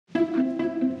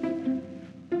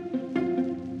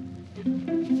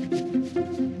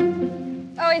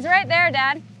he's right there,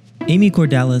 Dad. Amy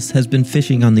Cordalis has been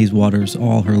fishing on these waters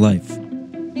all her life.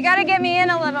 You gotta get me in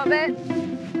a little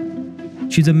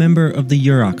bit. She's a member of the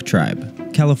Yurok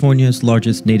tribe, California's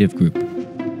largest native group.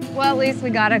 Well, at least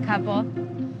we got a couple.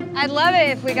 I'd love it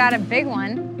if we got a big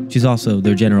one. She's also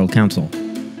their general counsel.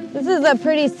 This is a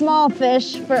pretty small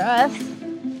fish for us,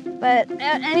 but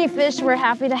any fish we're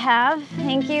happy to have.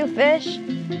 Thank you, fish.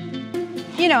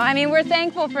 You know, I mean, we're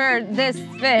thankful for this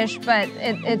fish, but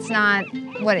it's not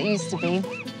what it used to be.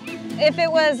 If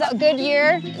it was a good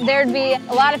year, there'd be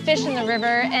a lot of fish in the river,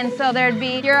 and so there'd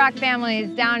be Yurok families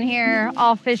down here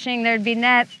all fishing. There'd be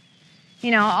nets,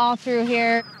 you know, all through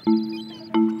here.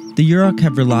 The Yurok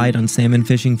have relied on salmon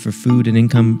fishing for food and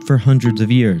income for hundreds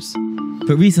of years.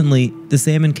 But recently, the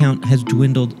salmon count has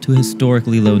dwindled to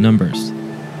historically low numbers.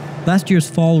 Last year's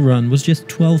fall run was just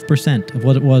 12% of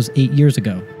what it was 8 years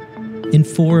ago. In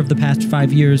 4 of the past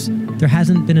 5 years, there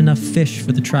hasn't been enough fish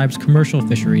for the tribe's commercial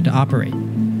fishery to operate.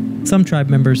 Some tribe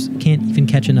members can't even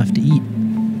catch enough to eat.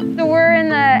 So we're in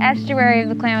the estuary of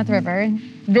the Klamath River.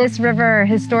 This river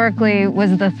historically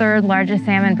was the 3rd largest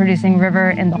salmon producing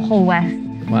river in the whole West.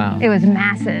 Wow. It was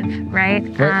massive, right?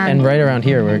 And right around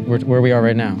here, where we are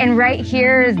right now. And right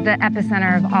here is the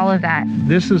epicenter of all of that.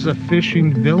 This is a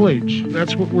fishing village.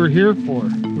 That's what we're here for.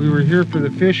 We were here for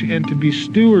the fish and to be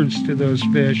stewards to those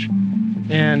fish.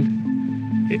 And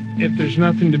if there's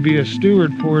nothing to be a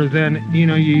steward for, then, you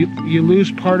know, you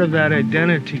lose part of that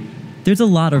identity. There's a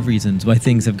lot of reasons why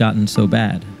things have gotten so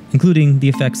bad, including the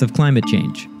effects of climate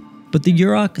change. But the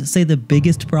Yurok say the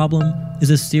biggest problem is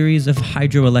a series of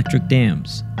hydroelectric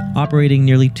dams operating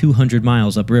nearly 200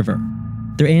 miles upriver.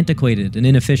 They're antiquated and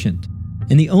inefficient,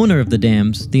 and the owner of the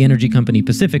dams, the energy company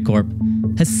Pacific Corp,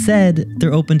 has said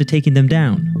they're open to taking them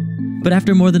down. But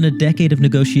after more than a decade of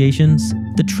negotiations,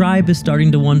 the tribe is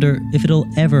starting to wonder if it'll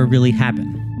ever really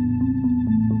happen.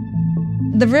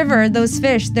 The river, those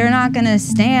fish, they're not going to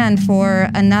stand for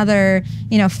another,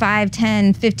 5,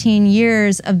 10, 15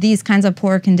 years of these kinds of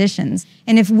poor conditions.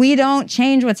 And if we don't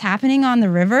change what's happening on the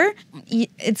river,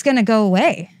 it's going to go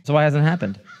away. So why hasn't it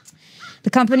happened? The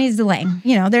company's delaying.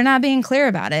 They're not being clear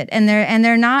about it, and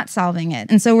they're not solving it.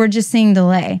 And so we're just seeing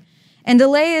delay. And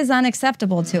delay is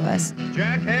unacceptable to us.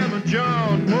 Jackhammer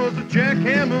John was a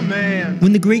jackhammer man.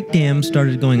 When the Great Dams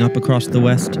started going up across the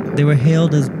West, they were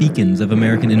hailed as beacons of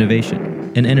American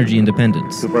innovation and energy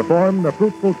independence. To perform the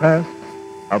fruitful task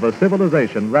of a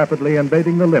civilization rapidly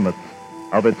invading the limits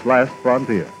of its last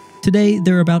frontier. Today,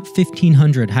 there are about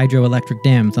 1,500 hydroelectric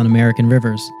dams on American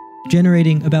rivers,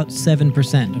 generating about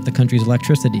 7% of the country's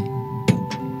electricity.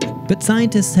 But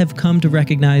scientists have come to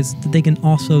recognize that they can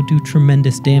also do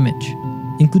tremendous damage,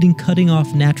 including cutting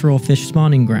off natural fish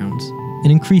spawning grounds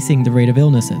and increasing the rate of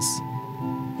illnesses.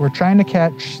 We're trying to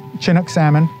catch Chinook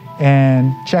salmon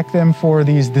and check them for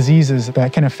these diseases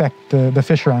that can affect the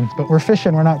fish runs. But we're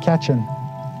fishing, we're not catching.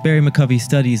 Barry McCovey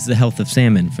studies the health of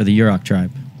salmon for the Yurok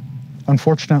tribe.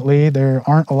 Unfortunately, there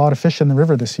aren't a lot of fish in the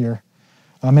river this year.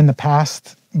 In the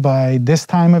past, by this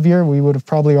time of year, we would have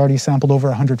probably already sampled over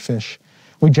 100 fish.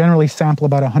 We generally sample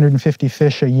about 150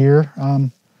 fish a year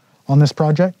on this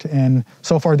project, and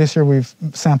so far this year we've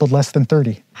sampled less than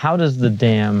 30. How does the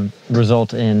dam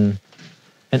result in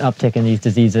an uptick in these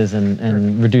diseases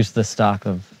and reduce the stock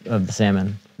of the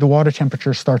salmon? The water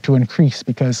temperatures start to increase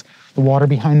because the water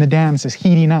behind the dams is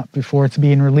heating up before it's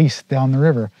being released down the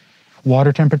river.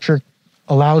 Water temperature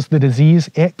allows the disease,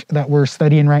 ick, that we're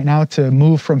studying right now to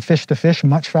move from fish to fish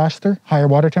much faster, higher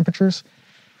water temperatures.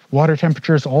 Water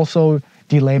temperatures also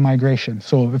delay migration.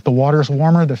 So if the water is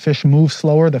warmer, the fish move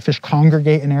slower, the fish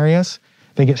congregate in areas,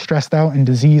 they get stressed out, and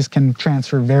disease can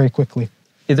transfer very quickly.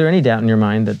 Is there any doubt in your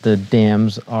mind that the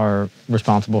dams are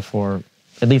responsible for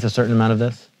at least a certain amount of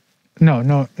this?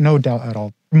 No doubt at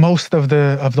all. Most of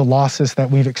the losses that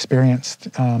we've experienced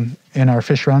in our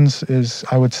fish runs is,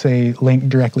 I would say, linked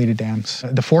directly to dams.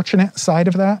 The fortunate side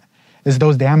of that is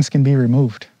those dams can be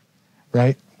removed,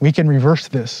 right? We can reverse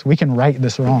this. We can right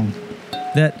this wrong.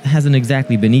 That hasn't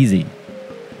exactly been easy.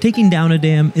 Taking down a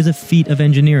dam is a feat of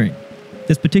engineering.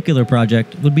 This particular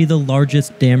project would be the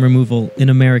largest dam removal in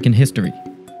American history.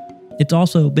 It's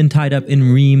also been tied up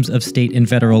in reams of state and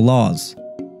federal laws.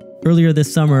 Earlier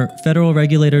this summer, federal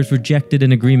regulators rejected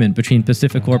an agreement between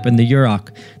Pacific Corp and the Yurok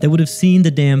that would have seen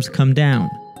the dams come down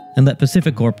and let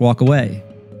Pacific Corp walk away.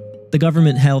 The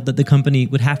government held that the company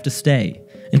would have to stay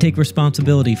and take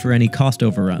responsibility for any cost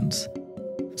overruns,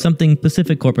 something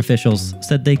Pacific Corp officials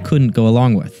said they couldn't go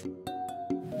along with.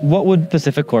 What would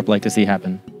Pacific Corp like to see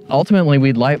happen? Ultimately,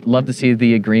 we'd love to see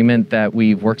the agreement that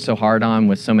we've worked so hard on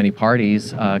with so many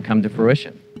parties come to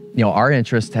fruition. Our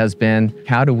interest has been,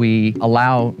 how do we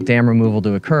allow dam removal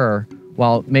to occur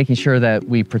while making sure that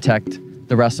we protect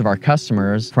the rest of our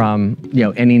customers from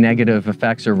any negative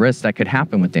effects or risks that could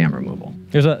happen with dam removal.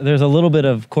 There's a little bit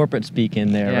of corporate speak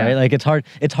in there, Yeah. right? Like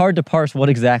it's hard to parse what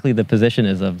exactly the position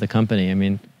is of the company. I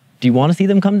mean, do you want to see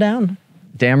them come down?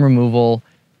 Dam removal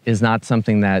is not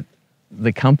something that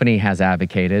the company has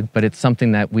advocated, but it's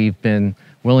something that we've been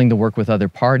willing to work with other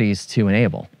parties to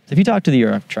enable. If you talk to the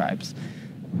Yurok tribes,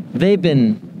 they've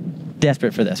been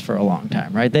desperate for this for a long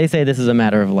time, right? They say this is a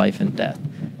matter of life and death.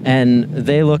 And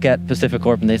they look at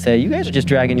PacifiCorp and they say, you guys are just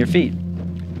dragging your feet.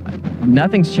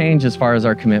 Nothing's changed as far as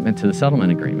our commitment to the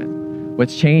settlement agreement.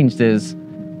 What's changed is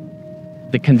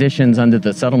the conditions under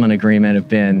the settlement agreement have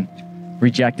been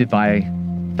rejected by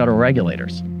federal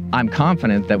regulators. I'm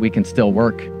confident that we can still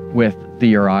work with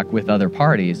the Yurok, with other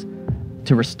parties,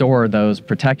 to restore those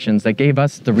protections that gave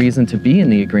us the reason to be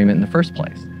in the agreement in the first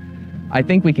place. I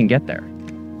think we can get there.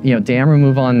 Dam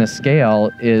removal on this scale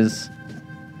is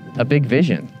a big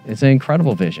vision. It's an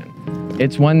incredible vision.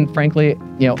 It's one, frankly,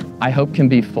 I hope can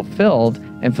be fulfilled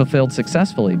and fulfilled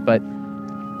successfully, but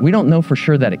we don't know for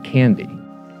sure that it can be.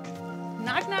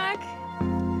 Knock, knock.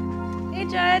 Hey,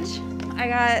 Judge. I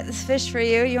got this fish for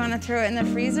you. You want to throw it in the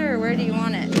freezer, or where do you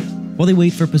want it? While they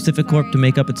wait for PacifiCorp to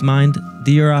make up its mind,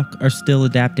 the Yurok are still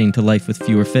adapting to life with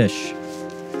fewer fish.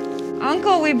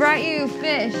 Uncle, we brought you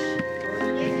fish.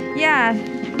 Yeah.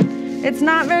 It's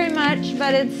not very much,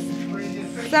 but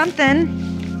it's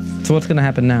something. So what's gonna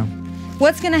happen now?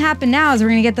 What's going to happen now is we're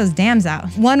going to get those dams out,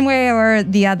 one way or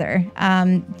the other.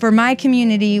 For my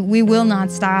community, we will not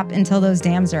stop until those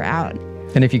dams are out.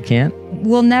 And if you can't?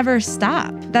 We'll never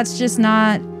stop. That's just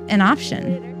not an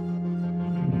option.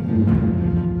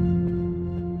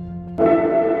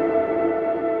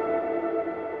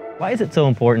 Why is it so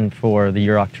important for the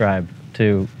Yurok tribe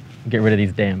to get rid of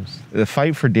these dams? The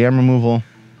fight for dam removal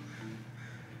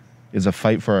is a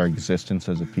fight for our existence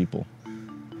as a people.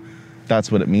 That's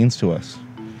what it means to us.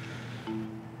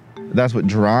 That's what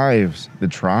drives the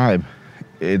tribe.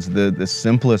 It's the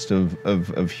simplest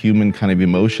of human kind of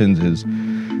emotions is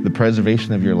the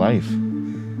preservation of your life.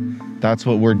 That's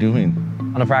what we're doing.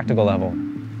 On a practical level,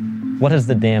 what has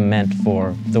the dam meant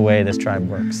for the way this tribe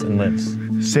works and lives?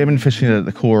 Salmon fishing is at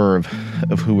the core of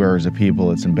who we are as a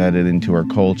people. It's embedded into our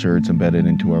culture. It's embedded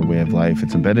into our way of life.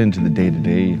 It's embedded into the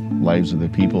day-to-day lives of the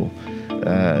people.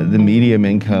 The median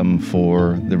income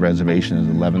for the reservation is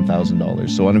 $11,000.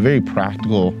 So on a very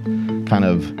practical kind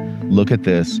of look at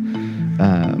this,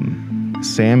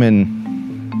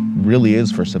 salmon really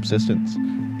is for subsistence.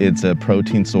 It's a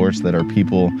protein source that our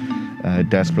people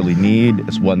desperately need.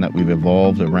 It's one that we've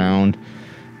evolved around,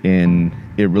 and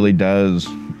it really does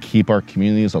keep our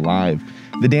communities alive.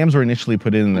 The dams were initially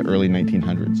put in the early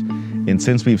 1900s, and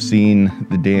since we've seen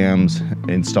the dams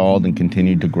installed and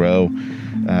continued to grow,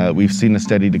 we've seen a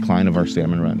steady decline of our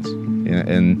salmon runs.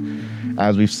 And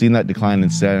as we've seen that decline in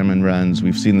salmon runs,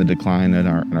 we've seen the decline in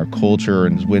our culture.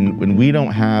 And when we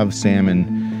don't have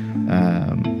salmon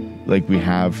like we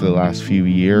have for the last few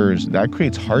years, that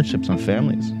creates hardships on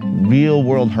families, real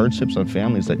world hardships on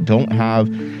families that don't have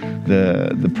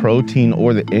the protein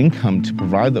or the income to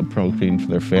provide the protein for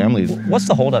their families. What's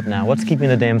the holdup now? What's keeping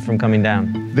the dams from coming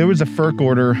down? There was a FERC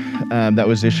order that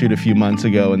was issued a few months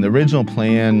ago, and the original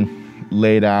plan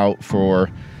laid out for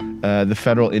the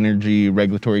Federal Energy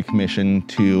Regulatory Commission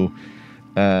to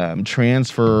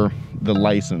transfer the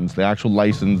license, the actual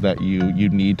license that you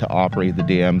need to operate the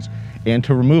dams and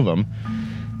to remove them,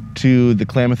 to the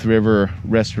Klamath River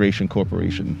Restoration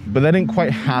Corporation. But that didn't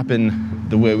quite happen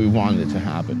the way we wanted it to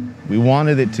happen. We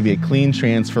wanted it to be a clean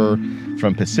transfer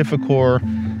from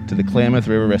PacifiCorp to the Klamath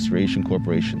River Restoration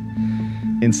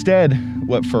Corporation. Instead,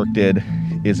 what FERC did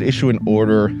is issue an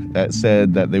order that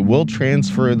said that they will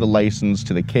transfer the license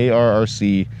to the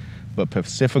KRRC, but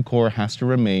PacifiCorp has to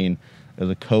remain as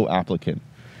a co-applicant,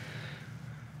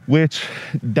 which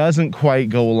doesn't quite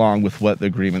go along with what the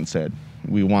agreement said.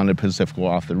 We wanted PacifiCorp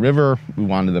off the river. We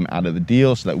wanted them out of the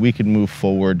deal so that we could move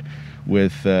forward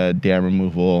with dam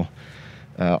removal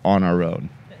on our own.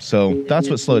 So that's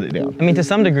what slowed it down. I mean, to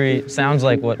some degree, it sounds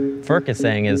like what FERC is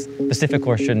saying is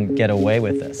PacifiCorp shouldn't get away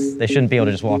with this. They shouldn't be able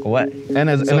to just walk away. And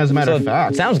as a matter of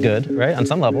fact, it sounds good, right? On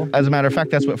some level. As a matter of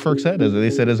fact, that's what FERC said. They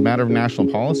said as a matter of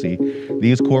national policy,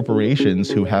 these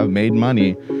corporations who have made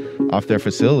money off their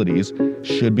facilities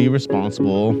should be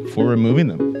responsible for removing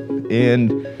them.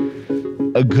 And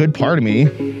a good part of me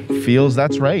feels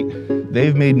that's right.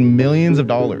 They've made millions of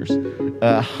dollars,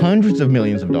 hundreds of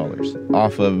millions of dollars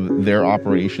off of their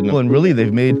operation. And really,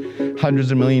 they've made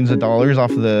hundreds of millions of dollars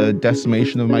off of the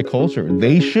decimation of my culture.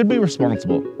 They should be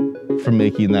responsible for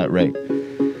making that right.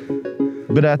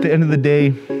 But at the end of the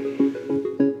day,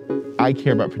 I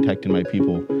care about protecting my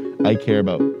people. I care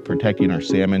about protecting our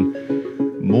salmon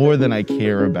more than I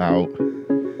care about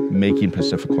making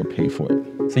Pacificor pay for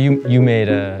it. So you made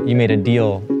a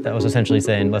deal that was essentially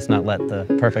saying, let's not let the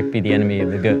perfect be the enemy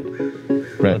of the good.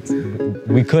 Right.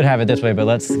 We could have it this way, but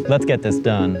let's get this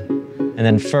done. And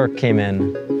then FERC came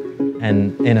in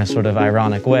and, in a sort of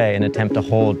ironic way, an attempt to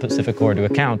hold Pacificor to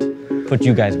account, put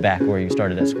you guys back where you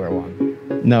started at square one.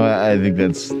 No, I think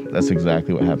that's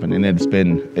exactly what happened, and it's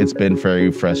been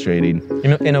very frustrating.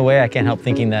 In a way, I can't help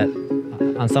thinking that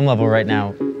on some level right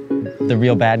now, the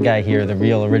real bad guy here, the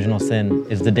real original sin,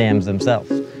 is the dams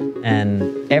themselves.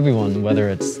 And everyone, whether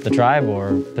it's the tribe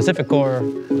or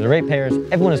Pacificor, or the ratepayers,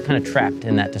 everyone is kind of trapped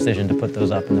in that decision to put those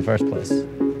up in the first place.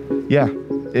 Yeah,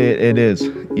 it is.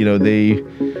 You know, they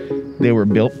were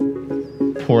built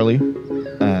poorly.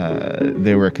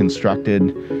 They were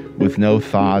constructed with no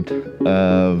thought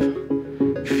of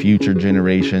future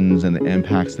generations and the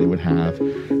impacts they would have.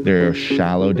 They're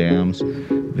shallow dams.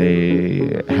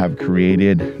 They have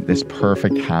created this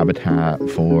perfect habitat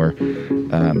for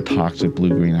toxic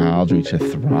blue-green algae to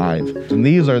thrive. And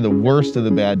these are the worst of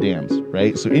the bad dams,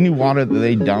 right? So any water that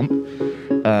they dump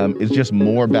is just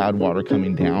more bad water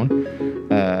coming down.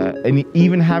 And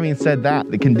even having said that,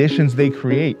 the conditions they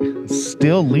create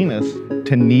still lead us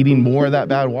to needing more of that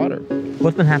bad water.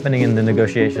 What's been happening in the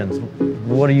negotiations?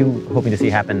 What are you hoping to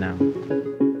see happen now?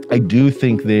 I do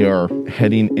think they are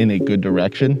heading in a good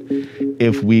direction.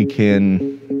 If we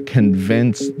can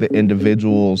convince the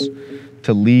individuals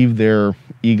to leave their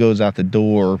egos at the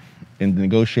door and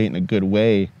negotiate in a good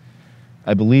way,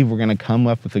 I believe we're going to come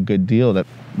up with a good deal that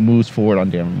moves forward on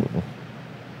dam removal.